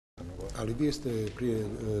Ali vi ste prije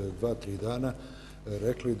 2-3 dana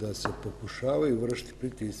rekli da se pokušavaju vršiti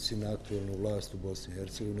pritisci na aktualnu vlast u Bosni i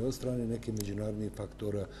Hercegovini od strane nekih međunarodnih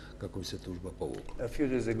faktora kako bi se tužba povukla. A few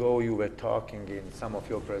days ago you were talking in some of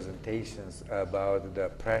your presentations about the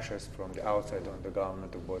pressures from the outside on the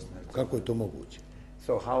government of Bosnia and Herzegovina. Kako je to moguće?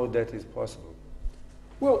 So how that is possible?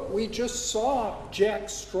 Well, we just saw Jack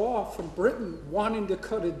Straw from Britain wanting to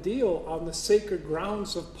cut a deal on the sacred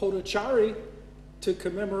grounds of Potocari to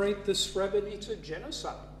commemorate the Srebrenica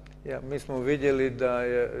genocide. Ja, mi smo vidjeli da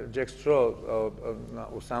je Jack Straw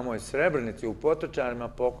u samoj Srebrenici, u Potočarima,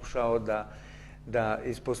 pokušao da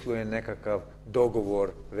isposluje nekakav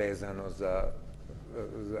dogovor vezano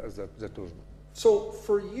za tužbu. So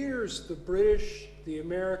for years the British, the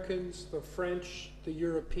Americans, the French, the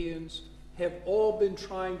Europeans have all been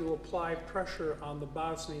trying to apply pressure on the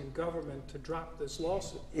Bosnian government to drop this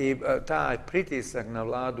lawsuit. I taj pritisak na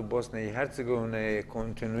vladu Bosne i Hercegovine je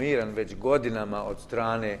kontinuiran već godinama od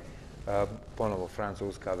strane ponovo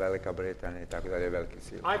Francuska, Velika Britanija i tako dalje, velike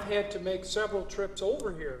sile. I've had to make several trips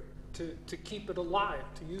over here to keep it alive,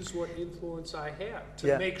 to use what influence I have, to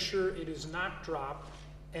make sure it is not dropped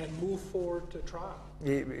and move forward to trial.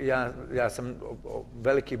 I ja sam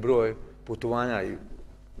veliki broj putovanja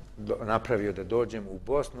napravio da dođem u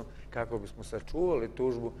Bosnu kako bismo sačuvali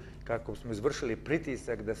tužbu, kako bismo izvršili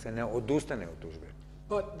pritisak da se ne odustane od tužbe.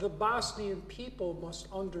 But the Bosnian people must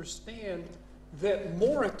understand that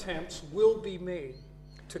more attempts will be made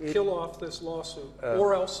to kill off this lawsuit,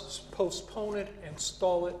 or else postpone it and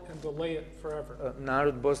stall it and delay it forever.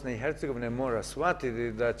 Narod Bosne i Hercegovine mora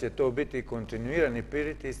shvatiti da će to biti kontinuirani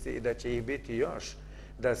pritisci i da će ih biti još,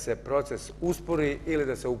 da se proces uspori ili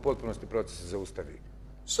da se u potpunosti proces zaustavi.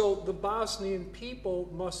 So the Bosnian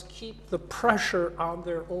people must keep the pressure on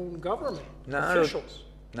their own government officials.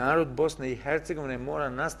 Narod Bosne i Hercegovine mora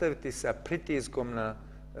nastaviti sa pritiskom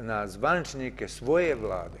na zvaničnike svoje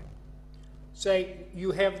vlade. Say,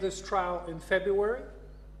 you have this trial in February.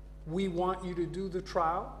 We want you to do the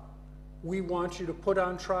trial. We want you to put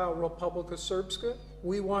on trial Republika Srpska.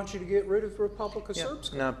 We want you to get rid of Republika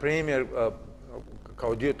Srpska. Na primjer,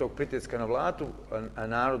 kao dio tog pritiska na vladu,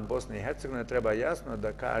 narod Bosne i Hercegovine treba jasno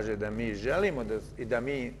da kaže da mi želimo i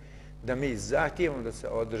da mi zahtijevamo da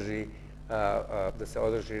se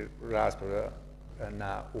održi rasprava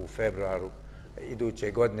u februaru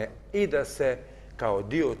iduće godine i da se kao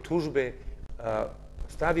dio tužbe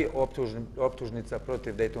stavi optužnica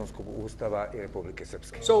protiv Daytonskog ustava i Republike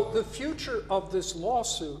Srpske. So the future of this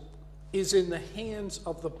lawsuit is in the hands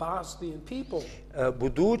of the Bosnian people.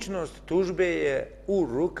 Budućnost tužbe je u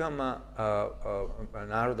rukama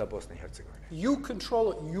naroda Bosne i Hercegovine. You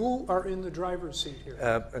control it. You are in the driver's seat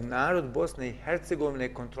here. Narod Bosne i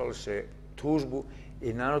Hercegovine kontroliše tužbu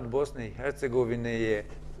i narod Bosne i Hercegovine je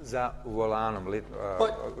za volanom. But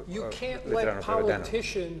you can't let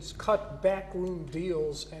politicians cut backroom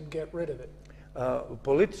deals and get rid of it.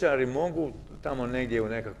 Političari mogu tamo negdje u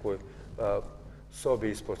nekakvoj sobi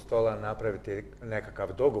ispod stola napraviti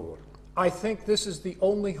nekakav dogovor. I think this is the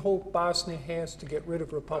only hope Bosnia has to get rid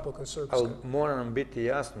of Republika Srpska. Ali mora nam biti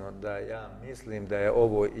jasno da ja mislim da je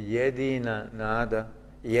ovo jedina nada,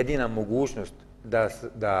 jedina mogućnost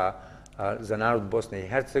za narod Bosne i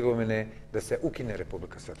Hercegovine da se ukine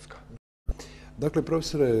Republika Srpska. Dakle,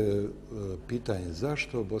 profesore, pitanje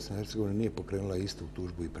zašto Bosna i Hercegovina nije pokrenula istu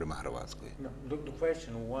tužbu i prema Hrvatskoj? The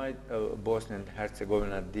question why Bosnia and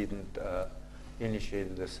Herzegovina didn't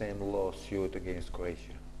initiate the same lawsuit against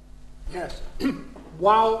Croatia. Yes.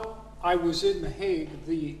 While I was in The Hague,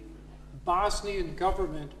 the Bosnian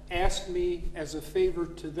government asked me as a favor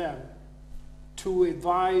to them to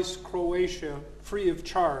advise Croatia free of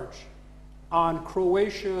charge on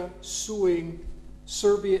Croatia suing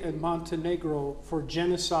Serbia and Montenegro for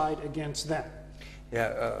genocide against them.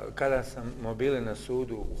 Kada smo bili na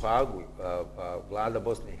sudu u Hagu, vlada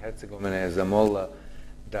Bosne i Hercegovine je zamolila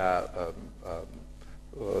da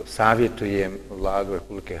savjetujem vladu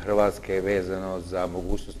Republike Hrvatske vezano za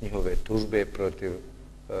mogućnost njihove tužbe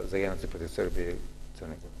za genocid protiv Srbije i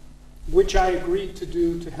Crne Gore. Which I agreed to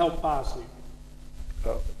do to help Bosnia.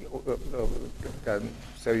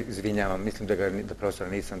 Se izvinjavam, mislim da profesora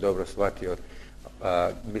nisam dobro shvatio.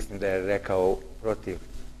 Mislim da je rekao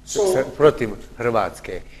protiv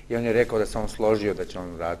Hrvatske i on je rekao da se on složio da će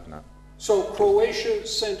on raditi na... So Croatia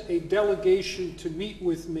sent a delegation to meet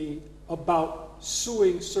with me about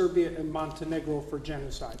suing Serbia and Montenegro for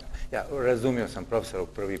genocide. Ja, razumio sam profesora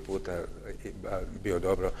prvi puta, bio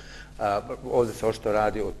dobro. Ovdje se ošto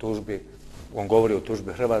radi o tužbi, on govori o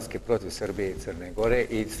tužbi Hrvatske protiv Srbije i Crne Gore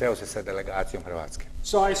i sreo se sa delegacijom Hrvatske.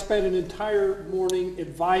 So I spent an entire morning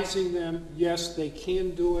advising them, yes, they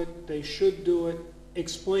can do it, they should do it,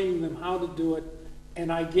 explaining them how to do it,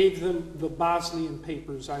 and I gave them the Bosnian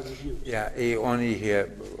papers I would use. Ja, i on ih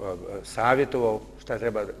je savjetovao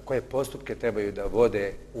koje postupke trebaju da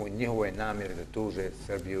vode u njihovoj namjeri da tuže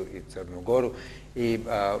Srbiju i Crnu Goru i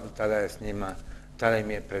tada je s njima, tada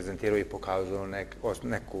im je prezentirao i pokazao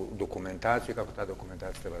neku dokumentaciju kako ta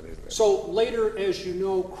dokumentacija treba da izgleda. So later, as you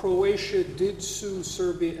know, Croatia did sue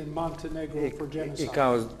Serbia and Montenegro for genocide. I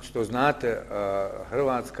kao što znate,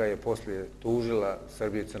 Hrvatska je poslije tužila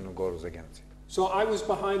Srbiju i Crnu Goru za genocid. So I was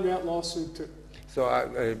behind that lawsuit too. So,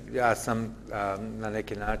 ja sam na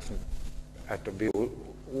neki način bio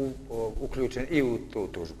uključen i u tu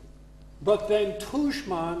tužbu. But then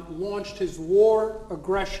Tudjman launched his war,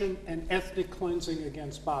 aggression, and ethnic cleansing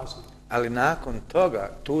against Bosnia. Ali nakon toga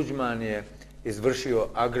Tudjman je izvršio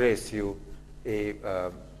agresiju i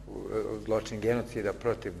zločin genocida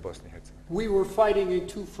protiv Bosne i Hercegovine. We were fighting a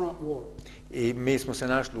two-front war. I mi smo se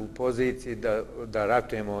našli u poziciji da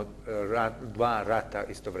ratujemo dva rata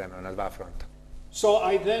istovremeno na dva fronta. So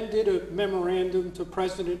I then did a memorandum to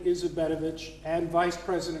President Izetbegović and Vice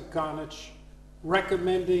President Ganić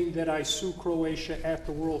recommending that I sue Croatia at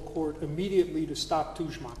the World Court immediately to stop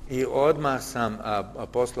Tudjman. I odmah sam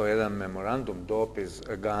poslao jedan memorandum, dopis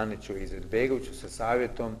Ganiću i Izetbegoviću sa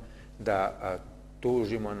savjetom da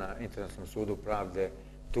tužimo na Internacionalnom sudu pravde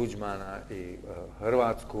Tudjmana i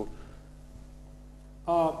Hrvatsku.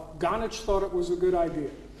 Ganić thought it was a good idea.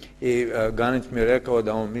 I Ganić mi je rekao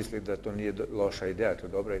da on misli da to nije loša ideja, to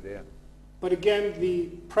je dobra ideja. But again, the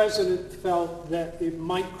president felt that it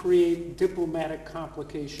might create diplomatic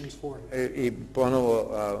complications for him. I ponovo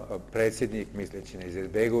predsjednik, misleći na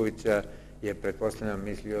Izetbegovića, je pretpostavljam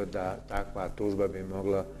mislio da takva tužba bi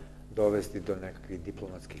mogla dovesti do nekakvih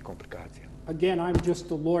diplomatskih komplikacija. Again, I'm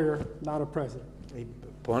just a lawyer, not a president. I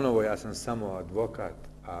ponovo ja sam samo advokat,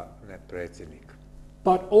 a ne predsjednik.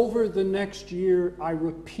 But over the next year, I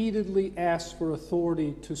repeatedly asked for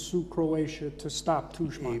authority to sue Croatia to stop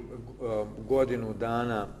Tudjman. I godinu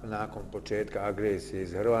dana nakon početka agresije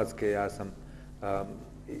iz Hrvatske ja sam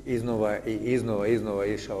iznova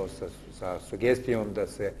išao sa sugestijom da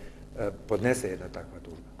se podnese jedna takva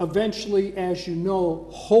tužba. Eventually, as you know,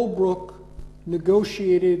 Holbrooke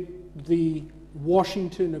negotiated the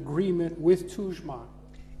Washington agreement with Tudjman.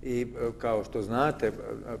 I kao što znate,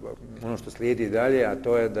 ono što slijedi dalje, a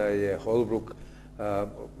to je da je Holbrooke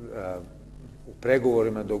u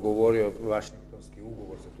pregovorima dogovorio Vašingtonski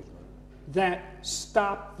ugovor sa Tudjmanom. That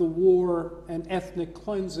stopped the war and ethnic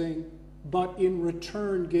cleansing, but in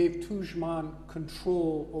return gave Tudjman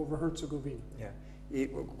control over Herzegovina. I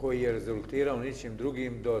koji je rezultirao ničim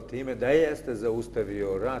drugim do time da jeste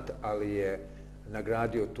zaustavio rat, ali je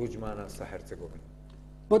nagradio Tudjmana sa Hercegovinom.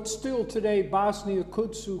 But still today, Bosnia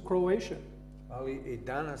could sue Croatia. Ali i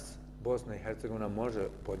danas Bosna i Hercegovina može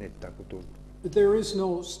podnijeti takvu tužbu. There is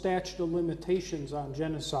no statute of limitations on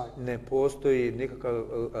genocide. Ne postoji nikakav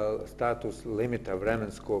status limita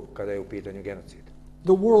vremenskog kada je u pitanju genocid.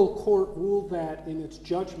 The World Court ruled that in its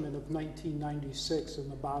judgment of 1996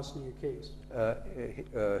 in the Bosnia case.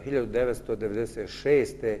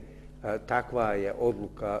 1996. Takva je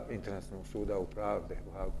odluka Internacionalnog suda u pravde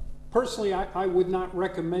u Hagu. Personally, I would not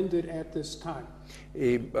recommend it at this time.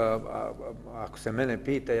 I ako se mene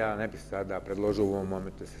pita, ja ne bih sada predložio u ovom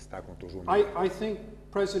momentu da se s takvom tužbom. I think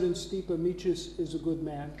President Stipe Micić is a good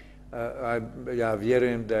man. Ja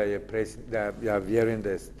vjerujem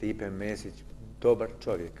da je Stipe Mesić dobar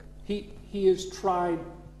čovjek. He has tried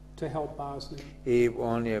to help Bosnia. I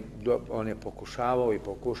on je pokušavao i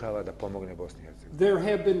pokušava da pomogne Bosni i Hercegovini. There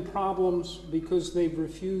have been problems because they've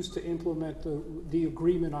refused to implement the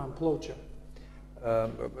agreement on Ploča.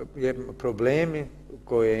 Problemi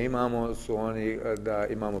koje imamo su oni da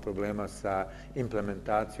imamo problema sa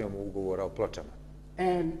implementacijom ugovora o Pločama.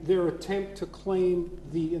 And their attempt to claim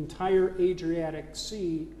the entire Adriatic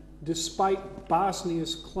Sea despite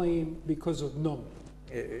Bosnia's claim because of NUM.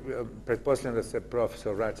 Pretpostavljam da se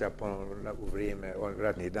profesor vraća ponovno u vrijeme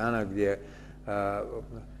ratnih dana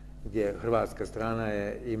gdje hrvatska strana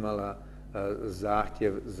je imala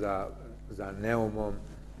zahtjev za Neumom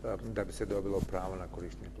da bi se dobilo pravo na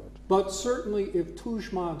korištenje Ploča. But certainly if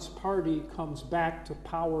Tudjman's party comes back to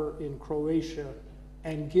power in Croatia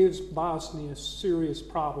and gives Bosnia serious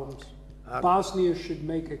problems, Bosnia should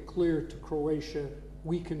make it clear to Croatia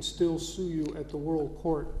we can still sue you at the World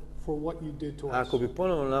Court for what you did to us. Ako bi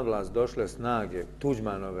ponovno na vlast došle snage,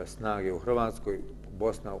 Tudjmanove snage u Hrvatskoj,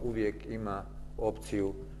 Bosna uvijek ima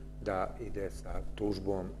opciju da ide sa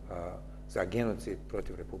tužbom za genocid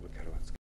protiv Republike Hrvatske.